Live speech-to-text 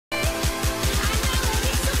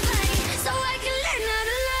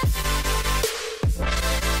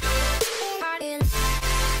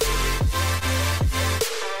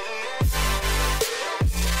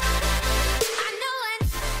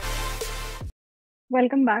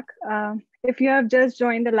Welcome back. If you have just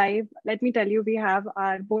joined the live, let me tell you, we have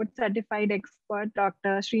our board certified expert,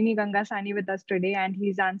 Dr.Sreeni Gangasani with us today, and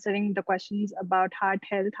he's answering the questions about heart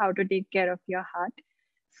health, how to take care of your heart.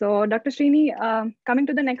 So Dr. Sreeni, coming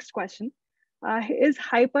to the next question, is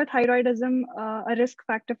hyperthyroidism a risk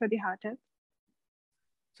factor for the heart health?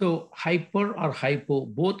 So hyper or hypo,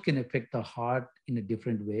 both can affect the heart in a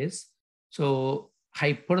different ways. So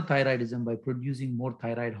hyperthyroidism, by producing more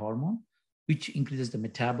thyroid hormone, which increases the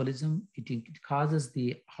metabolism, it causes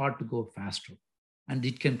the heart to go faster. And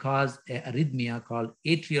it can cause an arrhythmia called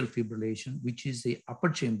atrial fibrillation, which is the upper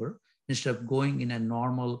chamber. Instead of going in a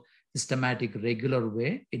normal, systematic, regular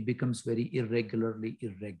way, it becomes very irregularly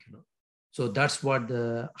irregular. So that's what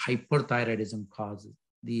the hyperthyroidism causes,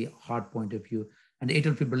 the heart point of view. And the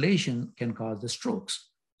atrial fibrillation can cause the strokes.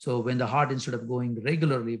 So when the heart, instead of going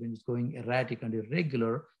regularly, when it's going erratic and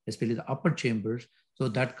irregular, especially the upper chambers, so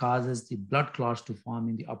that causes the blood clots to form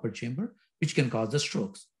in the upper chamber, which can cause the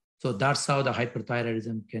strokes. So that's how the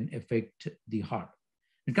hyperthyroidism can affect the heart.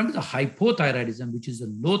 When it comes to the hypothyroidism, which is a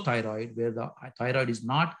low thyroid, where the thyroid is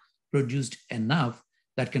not produced enough,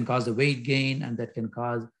 that can cause the weight gain, and that can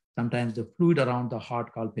cause sometimes the fluid around the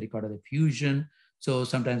heart called pericardial effusion. So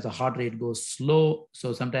sometimes the heart rate goes slow.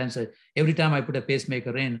 So sometimes every time I put a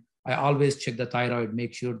pacemaker in, I always check the thyroid,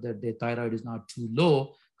 make sure that the thyroid is not too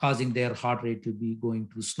low, causing their heart rate to be going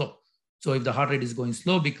too slow. So if the heart rate is going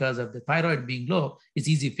slow because of the thyroid being low, it's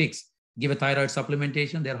easy fix. Give a thyroid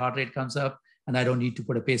supplementation, their heart rate comes up, and I don't need to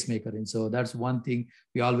put a pacemaker in. So that's one thing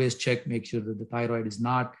we always check, make sure that the thyroid is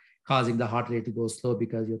not causing the heart rate to go slow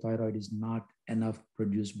because your thyroid is not enough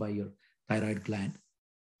produced by your thyroid gland.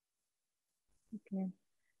 Okay.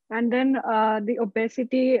 And then the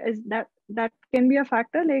obesity, is that can be a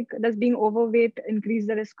factor? Like, does being overweight increase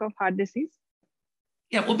the risk of heart disease?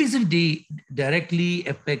 Yeah, obesity directly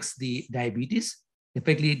affects the diabetes,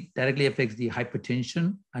 directly affects the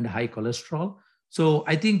hypertension and high cholesterol. So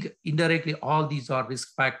I think indirectly, all these are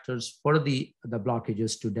risk factors for the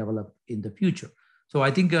blockages to develop in the future. So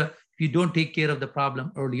I think if you don't take care of the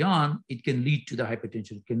problem early on, it can lead to the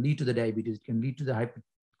hypertension, it can lead to the diabetes, it can lead to the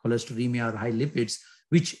hypercholesteremia or high lipids,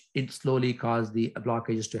 which it slowly cause the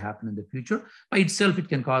blockages to happen in the future. By itself, it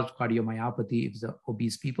can cause cardiomyopathy if the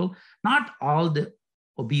obese people. Not all the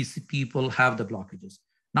obese people have the blockages.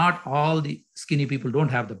 Not all the skinny people don't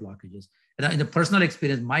have the blockages. And in the personal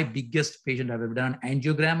experience, my biggest patient I've ever done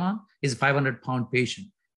angiogram on is a 500-pound patient,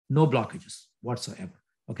 no blockages whatsoever.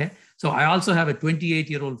 Okay. So I also have a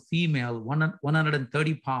 28-year-old female,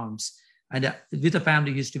 130 pounds, and with a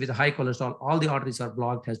family history with a high cholesterol, all the arteries are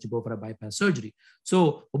blocked, has to go for a bypass surgery.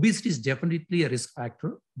 So obesity is definitely a risk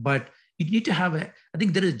factor, but you need to have I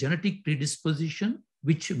think there is genetic predisposition,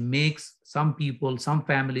 which makes some people, some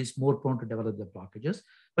families more prone to develop the blockages.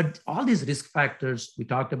 But all these risk factors we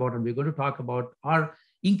talked about and we're going to talk about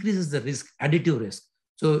increases the risk, additive risk.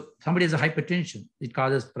 So somebody has a hypertension, it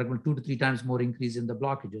causes, for example, 2 to 3 times more increase in the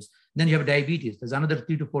blockages. Then you have diabetes, there's another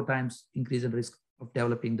 3 to 4 times increase in risk of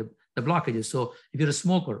developing the blockages. So if you're a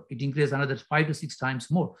smoker, it increases another 5 to 6 times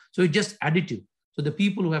more. So it's just additive. So the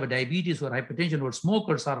people who have a diabetes or hypertension or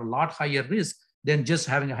smokers are a lot higher risk than just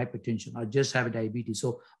having a hypertension or just have a diabetes.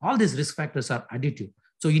 So all these risk factors are additive.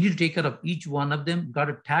 So you need to take care of each one of them. You've got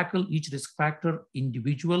to tackle each risk factor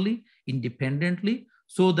individually, independently,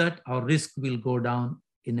 so that our risk will go down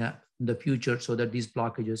in the future, so that these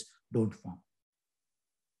blockages don't form.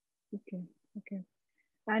 Okay.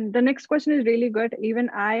 And the next question is really good. Even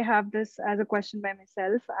I have this as a question by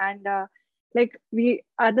myself. And like we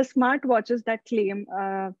are the smart watches that claim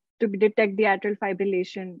to detect the atrial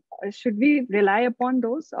fibrillation. Should we rely upon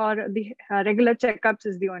those, or the regular checkups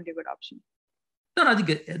is the only good option? No, I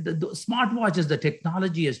think the smartwatches, the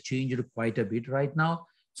technology has changed quite a bit right now.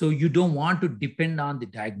 So you don't want to depend on the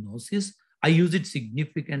diagnosis. I use it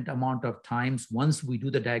significant amount of times once we do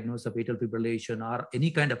the diagnosis of atrial fibrillation or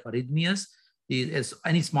any kind of arrhythmias.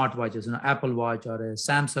 Any smartwatches, Apple Watch or a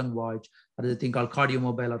Samsung Watch, or the thing called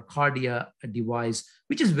CardioMobile or Cardia device,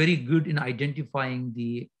 which is very good in identifying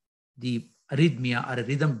the arrhythmia or a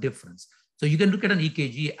rhythm difference. So you can look at an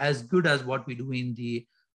EKG as good as what we do in the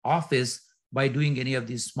office by doing any of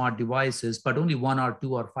these smart devices, but only 1 or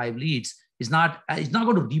 2 or 5 leads is not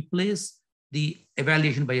going to replace the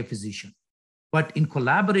evaluation by a physician. But in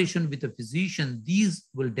collaboration with a physician, these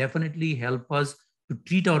will definitely help us to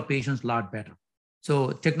treat our patients a lot better.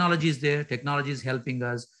 So technology is there, technology is helping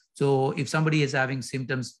us. So if somebody is having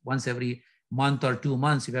symptoms once every month or 2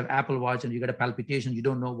 months, if you have Apple Watch and you get a palpitation, you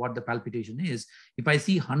don't know what the palpitation is. If I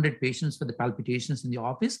see 100 patients for the palpitations in the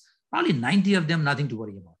office, probably 90 of them, nothing to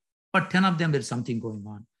worry about. But 10 of them, there's something going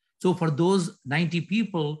on. So for those 90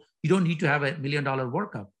 people, You don't need to have $1 million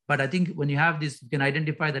workup. But I think when you have this, you can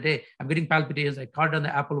identify that, hey, I'm getting palpitations, I card on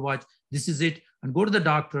the Apple Watch, this is it, and go to the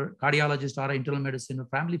doctor, cardiologist or internal medicine or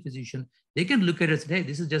family physician. They can look at it and say, hey,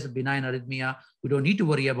 this is just a benign arrhythmia. We don't need to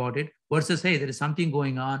worry about it. Versus, hey, there is something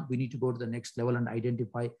going on. We need to go to the next level and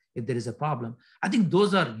identify if there is a problem. I think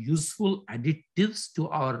those are useful additives to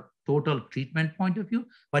our total treatment point of view,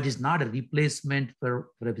 but it's not a replacement for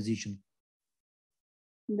a physician.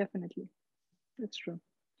 Definitely. That's true.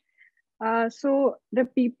 So the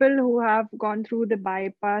people who have gone through the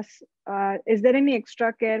bypass, is there any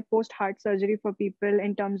extra care post-heart surgery for people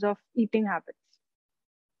in terms of eating habits?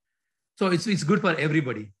 So it's good for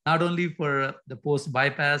everybody, not only for the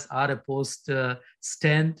post-bypass or a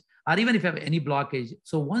post-stent, or even if you have any blockage.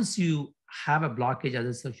 So once you have a blockage,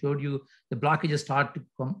 as I showed you, the blockages start to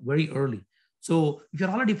come very early. So if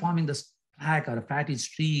you're already forming this plaque or a fatty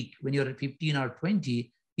streak when you're at 15 or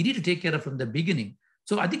 20, you need to take care of from the beginning.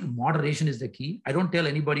 So I think moderation is the key. I don't tell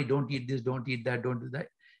anybody, don't eat this, don't eat that, don't do that.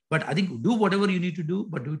 But I think do whatever you need to do,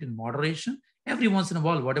 but do it in moderation. Every once in a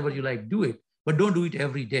while, whatever you like, do it, but don't do it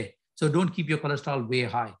every day. So don't keep your cholesterol way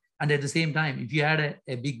high. And at the same time, if you had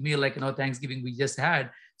a big meal like Thanksgiving we just had,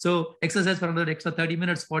 so exercise for another extra 30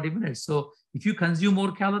 minutes, 40 minutes. So if you consume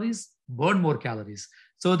more calories, burn more calories.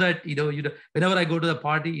 So that, whenever I go to the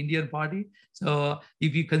party, Indian party, so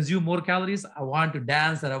if you consume more calories, I want to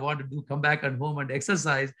dance and I want to come back at home and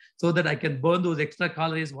exercise so that I can burn those extra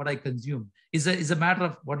calories, what I consume. It's a matter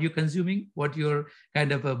of what you're consuming, what you're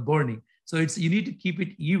kind of burning. So you need to keep it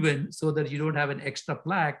even so that you don't have an extra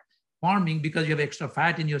plaque forming because you have extra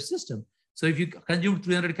fat in your system. So if you consume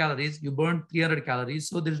 300 calories, you burn 300 calories,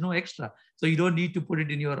 so there's no extra. So you don't need to put it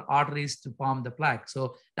in your arteries to form the plaque.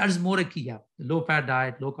 So that is more a key. Yeah. Low fat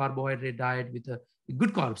diet, low carbohydrate diet with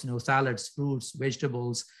good carbs, salads, fruits,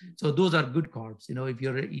 vegetables. So those are good carbs. If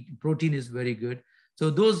you're eating protein is very good. So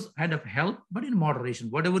those kind of help, but in moderation.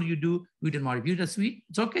 Whatever you do it in moderation. If you eat a sweet,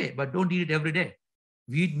 it's okay, but don't eat it every day.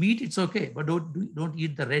 If you eat meat, it's okay, but don't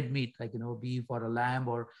eat the red meat, like beef or a lamb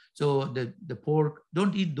or so the pork.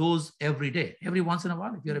 Don't eat those every day. Every once in a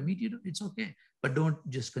while, if you're a meat eater, it's okay, but don't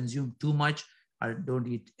just consume too much or don't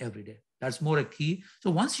eat every day. That's more a key. So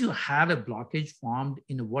once you have a blockage formed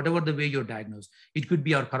in whatever the way you're diagnosed, it could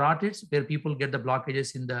be our carotids, where people get the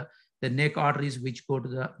blockages in the neck arteries which go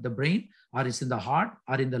to the brain, or it's in the heart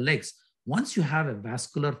or in the legs. Once you have a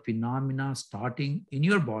vascular phenomena starting in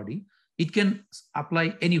your body, it can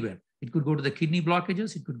apply anywhere. It could go to the kidney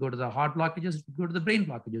blockages, it could go to the heart blockages, it could go to the brain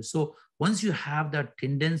blockages. So once you have that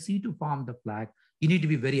tendency to form the plaque, you need to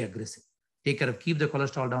be very aggressive. Take care of, keep the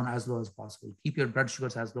cholesterol down as low as possible, keep your blood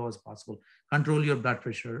sugars as low as possible, control your blood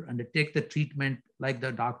pressure, and take the treatment like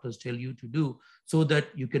the doctors tell you to do so that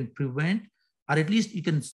you can prevent, or at least you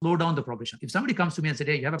can slow down the progression. If somebody comes to me and says,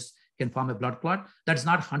 hey, can form a blood clot, that's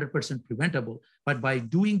not 100% preventable. But by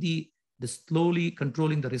doing the slowly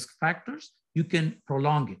controlling the risk factors, you can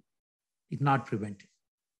prolong it, if not prevent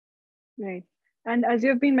it. Right. And as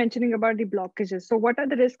you've been mentioning about the blockages, so what are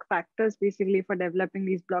the risk factors basically for developing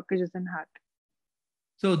these blockages in heart?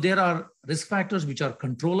 So there are risk factors which are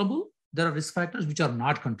controllable. There are risk factors which are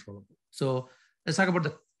not controllable. So let's talk about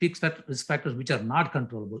the risk factors which are not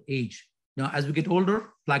controllable. Age. As we get older,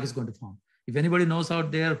 plaque is going to form. If anybody knows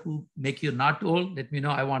out there who make you not old, let me know.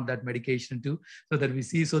 I want that medication too, so that we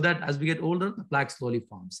see, so that as we get older, the plaque slowly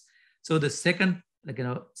forms. So the second,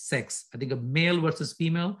 sex. I think a male versus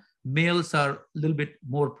female, males are a little bit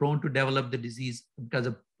more prone to develop the disease because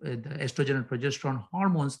of the estrogen and progesterone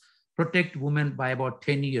hormones protect women by about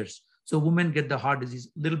 10 years. So women get the heart disease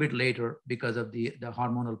a little bit later because of the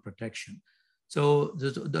hormonal protection. So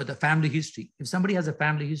the family history. If somebody has a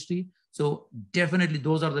family history, so definitely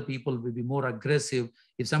those are the people who will be more aggressive.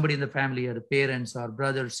 If somebody in the family had parents or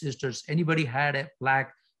brothers, sisters, anybody had a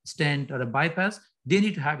plaque, stent, or a bypass, they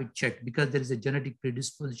need to have it checked because there is a genetic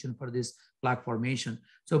predisposition for this plaque formation.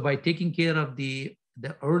 So by taking care of the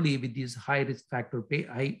early with these high risk factor,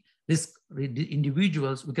 high risk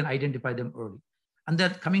individuals, we can identify them early. And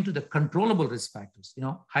then coming to the controllable risk factors,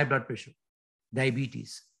 high blood pressure,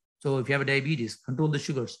 diabetes. So if you have a diabetes, control the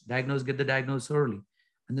sugars, get the diagnosis early.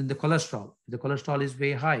 And then the cholesterol. If the cholesterol is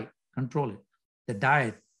way high, control it. The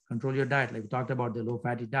diet, control your diet, like we talked about the low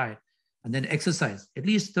fatty diet. And then exercise, at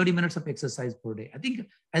least 30 minutes of exercise per day. I think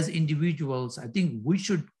as individuals, I think we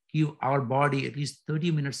should give our body at least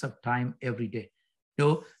 30 minutes of time every day.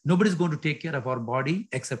 Nobody's going to take care of our body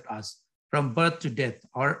except us. From birth to death,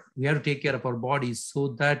 or we have to take care of our bodies so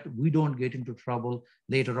that we don't get into trouble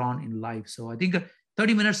later on in life. So I think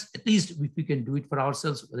 30 minutes, at least if we can do it for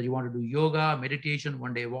ourselves, whether you want to do yoga, meditation,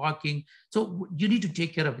 one day walking. So you need to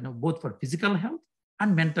take care of, both for physical health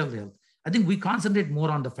and mental health. I think we concentrate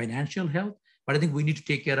more on the financial health, but I think we need to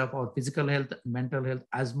take care of our physical health, mental health,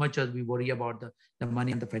 as much as we worry about the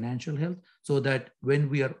money and the financial health, so that when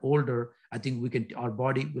we are older, I think our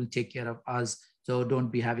body will take care of us. So don't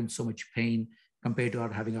be having so much pain compared to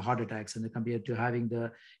our having a heart attacks, and compared to having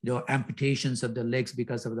the amputations of the legs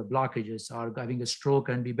because of the blockages, or having a stroke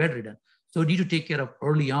and be bedridden. So we need to take care of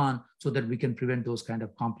early on so that we can prevent those kind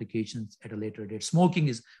of complications at a later date. Smoking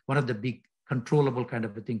is one of the big controllable kind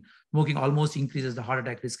of a thing. Smoking almost increases the heart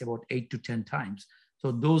attack risk about 8 to 10 times.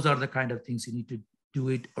 So those are the kind of things you need to do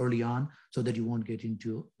it early on so that you won't get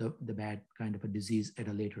into the bad kind of a disease at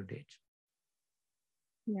a later date.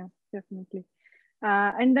 Yeah, definitely.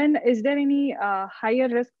 And then is there any higher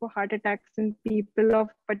risk for heart attacks in people of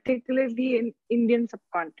particularly in Indian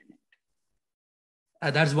subcontinent?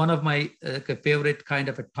 That's one of my favorite kind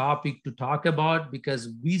of a topic to talk about, because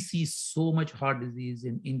we see so much heart disease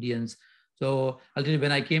in Indians. So I'll tell you,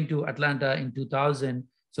 when I came to Atlanta in 2000,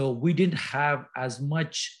 so we didn't have as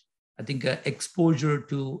much, I think, exposure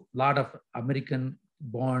to a lot of American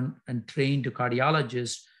born and trained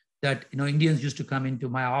cardiologists that, Indians used to come into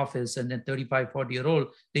my office, and then 35, 40-year-old,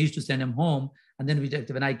 they used to send them home. And then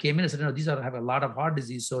when I came in, I said, these have a lot of heart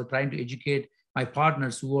disease. So trying to educate my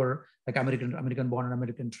partners who were like American born and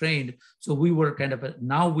American trained. So we were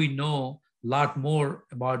now we know a lot more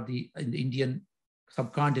about the Indian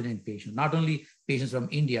subcontinent patients, not only patients from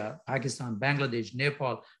India, Pakistan, Bangladesh,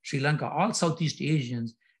 Nepal, Sri Lanka, all Southeast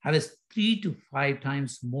Asians have a 3 to 5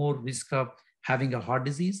 times more risk of having a heart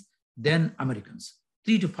disease than Americans.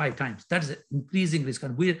 3 to 5 times. That's an increasing risk.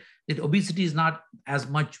 And that obesity is not as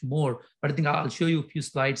much more, but I think I'll show you a few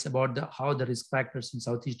slides about how the risk factors in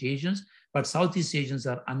Southeast Asians. But Southeast Asians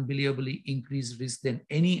are unbelievably increased risk than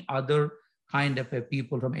any other kind of a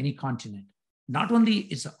people from any continent. Not only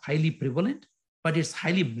is it highly prevalent, but it's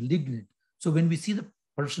highly malignant. So when we see the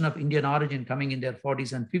person of Indian origin coming in their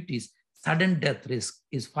 40s and 50s, sudden death risk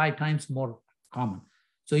is 5 times more common.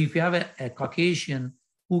 So if you have a Caucasian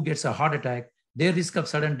who gets a heart attack, their risk of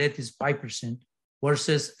sudden death is 5%,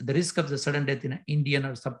 versus the risk of the sudden death in an Indian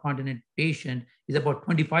or subcontinent patient is about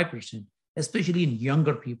 25%, especially in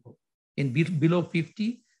younger people. In below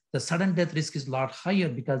 50, the sudden death risk is a lot higher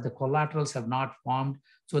because the collaterals have not formed,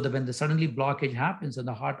 so that when the suddenly blockage happens and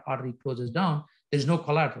the heart artery closes down, there's no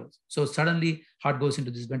collaterals. So suddenly heart goes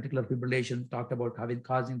into this ventricular fibrillation, talked about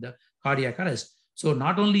causing the cardiac arrest. So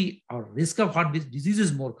not only our risk of heart disease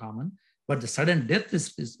is more common, but the sudden death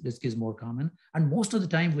risk is more common. And most of the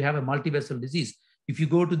time we have a multivessel disease. If you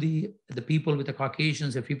go to the people with the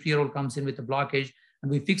Caucasians, a 50-year-old comes in with a blockage,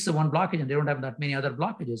 and we fix the one blockage and they don't have that many other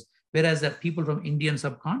blockages. Whereas the people from Indian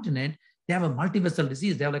subcontinent, they have a multivessel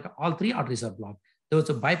disease. They have like all 3 arteries are blocked. There was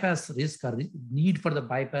a bypass risk, or need for the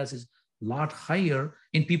bypass is a lot higher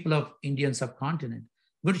in people of Indian subcontinent.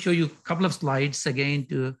 I'm going to show you a couple of slides again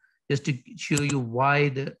just to show you why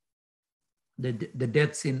the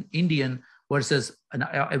deaths in Indian versus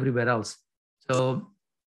everywhere else. So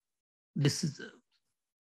this is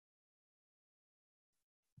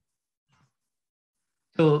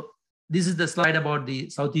this is the slide about the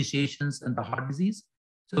Southeast Asians and the heart disease.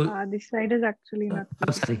 So this slide is actually not.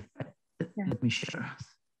 I'm sorry. Yeah. Let me share.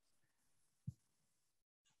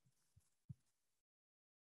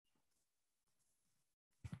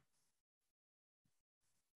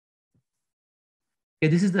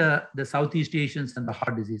 Okay, this is the Southeast Asians and the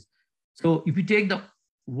heart disease. So if you take the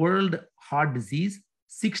world heart disease,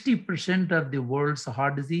 60% of the world's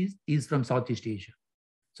heart disease is from Southeast Asia.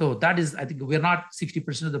 So that is, I think we're not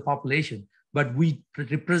 60% of the population, but we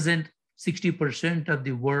represent 60% of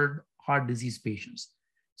the world heart disease patients.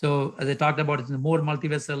 So as I talked about, it's more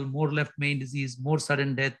multivessel, more left main disease, more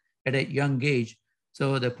sudden death at a young age.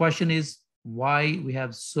 So the question is why we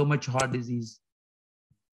have so much heart disease.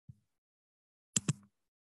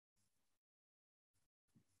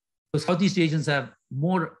 So Southeast Asians have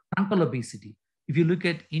more frontal obesity. If you look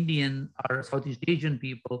at Indian or Southeast Asian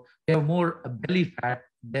people, they have more belly fat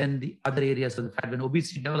than the other areas of the fat. When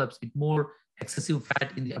obesity develops, it's more excessive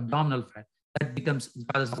fat in the abdominal fat. That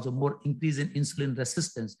causes also more increase in insulin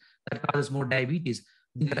resistance. That causes more diabetes.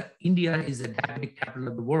 India is a diabetic capital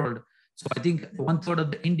of the world. So I think 1/3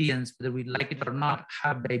 of the Indians, whether we like it or not,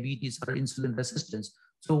 have diabetes or insulin resistance.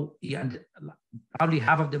 So and probably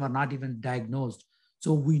half of them are not even diagnosed.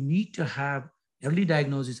 So we need to have early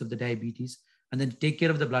diagnosis of the diabetes, and then take care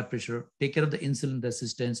of the blood pressure, take care of the insulin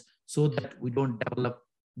resistance, so that we don't develop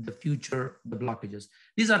the future the blockages.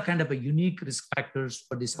 These are kind of a unique risk factors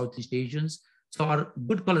for the Southeast Asians. So our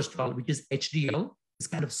good cholesterol, which is HDL, is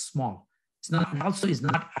kind of small. It's not also is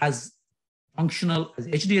not as functional as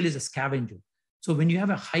HDL is a scavenger. So when you have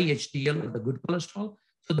a high HDL or the good cholesterol,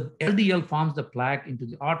 So the LDL forms the plaque into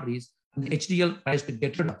the arteries, and the HDL tries to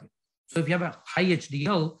get rid of it. So if you have a high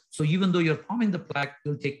HDL, so even though you're forming the plaque,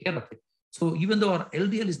 you'll take care of it. So even though our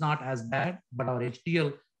LDL is not as bad, but our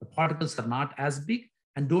HDL, the particles are not as big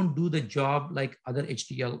and don't do the job like other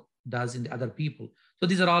HDL does in the other people. So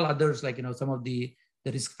these are all others, like, some of the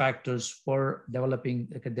risk factors for developing,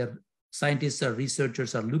 like their scientists or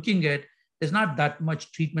researchers are looking at. There's not that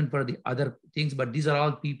much treatment for the other things, but these are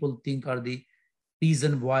all people think are the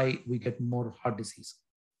reason why we get more heart disease.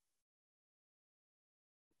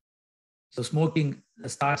 So smoking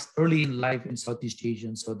starts early in life in Southeast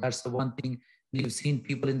Asian. So that's the one thing we've seen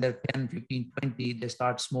people in their 10, 15, 20, they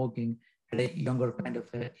start smoking at a younger kind of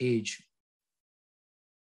age.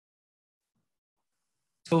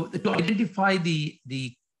 So to identify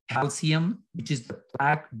the calcium, which is the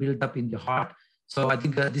plaque built up in the heart. So I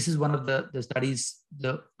think this is one of the studies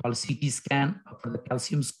called CT scan for the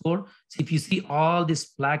calcium score. So if you see all this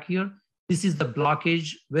plaque here, this is the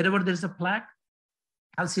blockage. Wherever there's a plaque,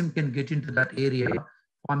 calcium can get into that area,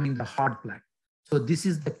 forming the hard plaque. So this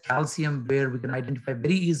is the calcium where we can identify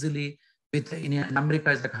very easily with, in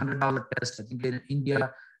America, it's like $100 test. I think in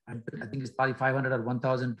India, I think it's probably 500 or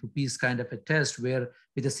 1,000 rupees kind of a test where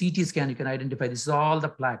with a CT scan, you can identify this is all the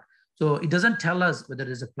plaque. So it doesn't tell us whether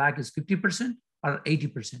there's a plaque is 50% or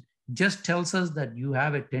 80%. It just tells us that you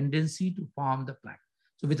have a tendency to form the plaque.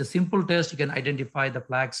 So with a simple test, you can identify the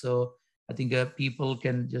plaque. So I think people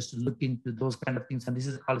can just look into those kind of things. And this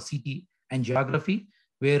is called CT angiography,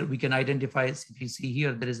 where we can identify, if you see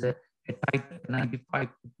here, there is a tight 95,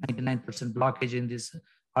 99% blockage in this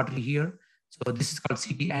artery here. So this is called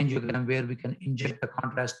CT angiogram, where we can inject the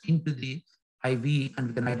contrast into the IV and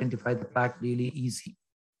we can identify the plaque really easy.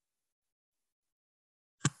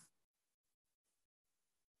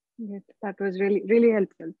 Great. That was really, really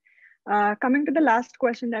helpful. Coming to the last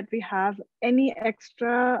question that we have, any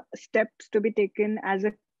extra steps to be taken as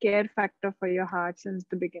a care factor for your heart since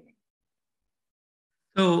the beginning?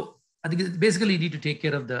 So I think basically you need to take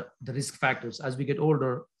care of the risk factors. As we get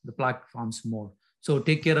older, the plaque forms more. So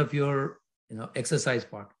take care of your exercise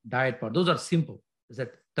part, diet part. Those are simple. Is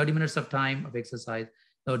that 30 minutes of time of exercise?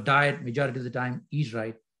 So diet, majority of the time, eat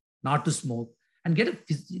right, not to smoke, and get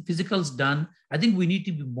physicals done. I think we need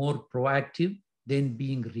to be more proactive than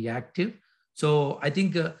being reactive. So I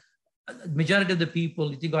think majority of the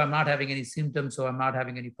people, you think, oh, I'm not having any symptoms, so I'm not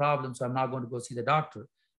having any problems, so I'm not going to go see the doctor.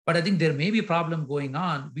 But I think there may be a problem going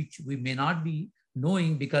on, which we may not be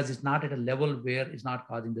knowing because it's not at a level where it's not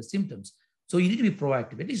causing the symptoms. So you need to be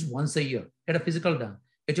proactive, at least once a year. Get a physical done,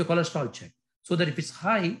 get your cholesterol checked, so that if it's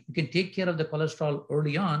high, you can take care of the cholesterol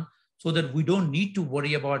early on, so that we don't need to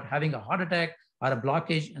worry about having a heart attack or a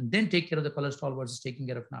blockage and then take care of the cholesterol versus taking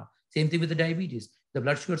care of now. Same thing with the diabetes. The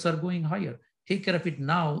blood sugars are going higher. Take care of it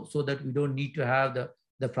now so that we don't need to have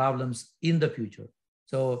the problems in the future.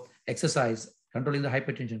 So exercise, controlling the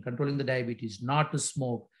hypertension, controlling the diabetes, not to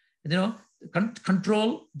smoke,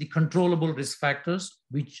 control the controllable risk factors,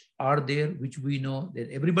 which are there, which we know that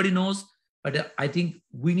everybody knows. But I think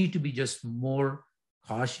we need to be just more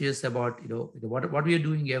cautious about what we are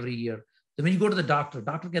doing every year. So when you go to the doctor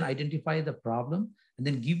can identify the problem and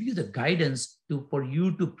then give you the guidance for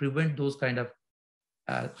you to prevent those kind of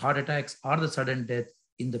heart attacks or the sudden death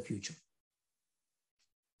in the future.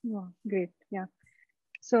 Wow, great. Yeah.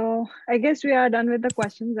 So I guess we are done with the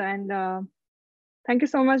questions, and thank you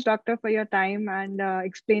so much, doctor, for your time and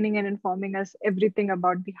explaining and informing us everything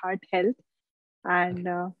about the heart health. And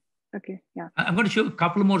okay, yeah. I'm going to show a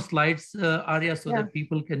couple more slides, Arya, so that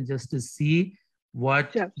people can just see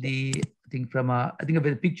what I think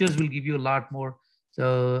the pictures will give you a lot more.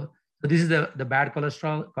 So this is the bad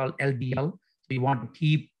cholesterol called LDL. So you want to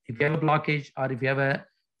keep, if you have a blockage or if you have a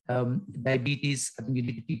diabetes, I think you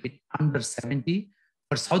need to keep it under 70.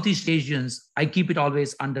 For Southeast Asians, I keep it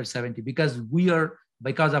always under 70 because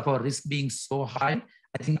of our risk being so high,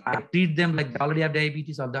 I think I treat them like they already have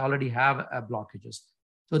diabetes or they already have blockages.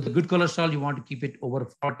 So the good cholesterol, you want to keep it over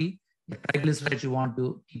 40. The triglycerides, you want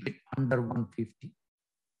to keep it under 150.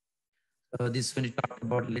 This when you talked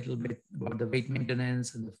about a little bit about the weight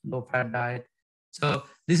maintenance and the low fat diet. So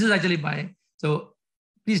this is actually so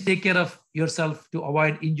please take care of yourself to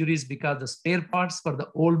avoid injuries because the spare parts for the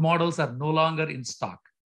old models are no longer in stock.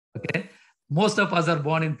 Okay. Most of us are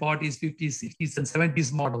born in 40s, 50s, 60s, and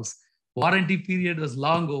 70s models. Warranty period was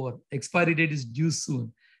long over. Expiry date is due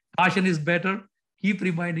soon. Caution is better. Keep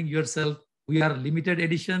reminding yourself we are limited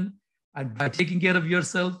edition. And by taking care of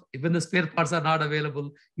yourself, even the spare parts are not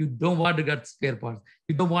available, you don't want to get spare parts.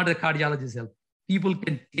 You don't want a cardiologist help. People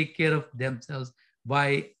can take care of themselves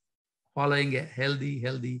by following a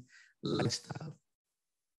healthy lifestyle.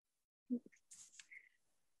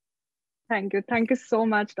 Thank you. Thank you so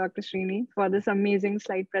much, Dr. Sreeni, for this amazing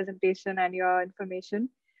slide presentation and your information.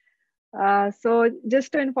 So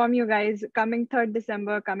just to inform you guys, coming 3rd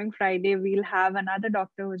December, coming Friday, we'll have another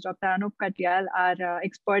doctor who's Dr. Anup Katyal, our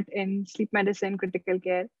expert in sleep medicine, critical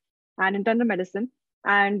care, and internal medicine.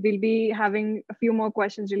 And we'll be having a few more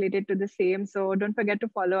questions related to the same. So don't forget to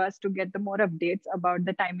follow us to get the more updates about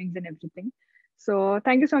the timings and everything. So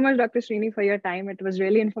thank you so much, Dr. Sreeni, for your time. It was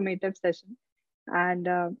really informative session.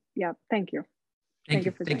 And yeah, thank you. Thank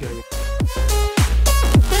you. For Thank you.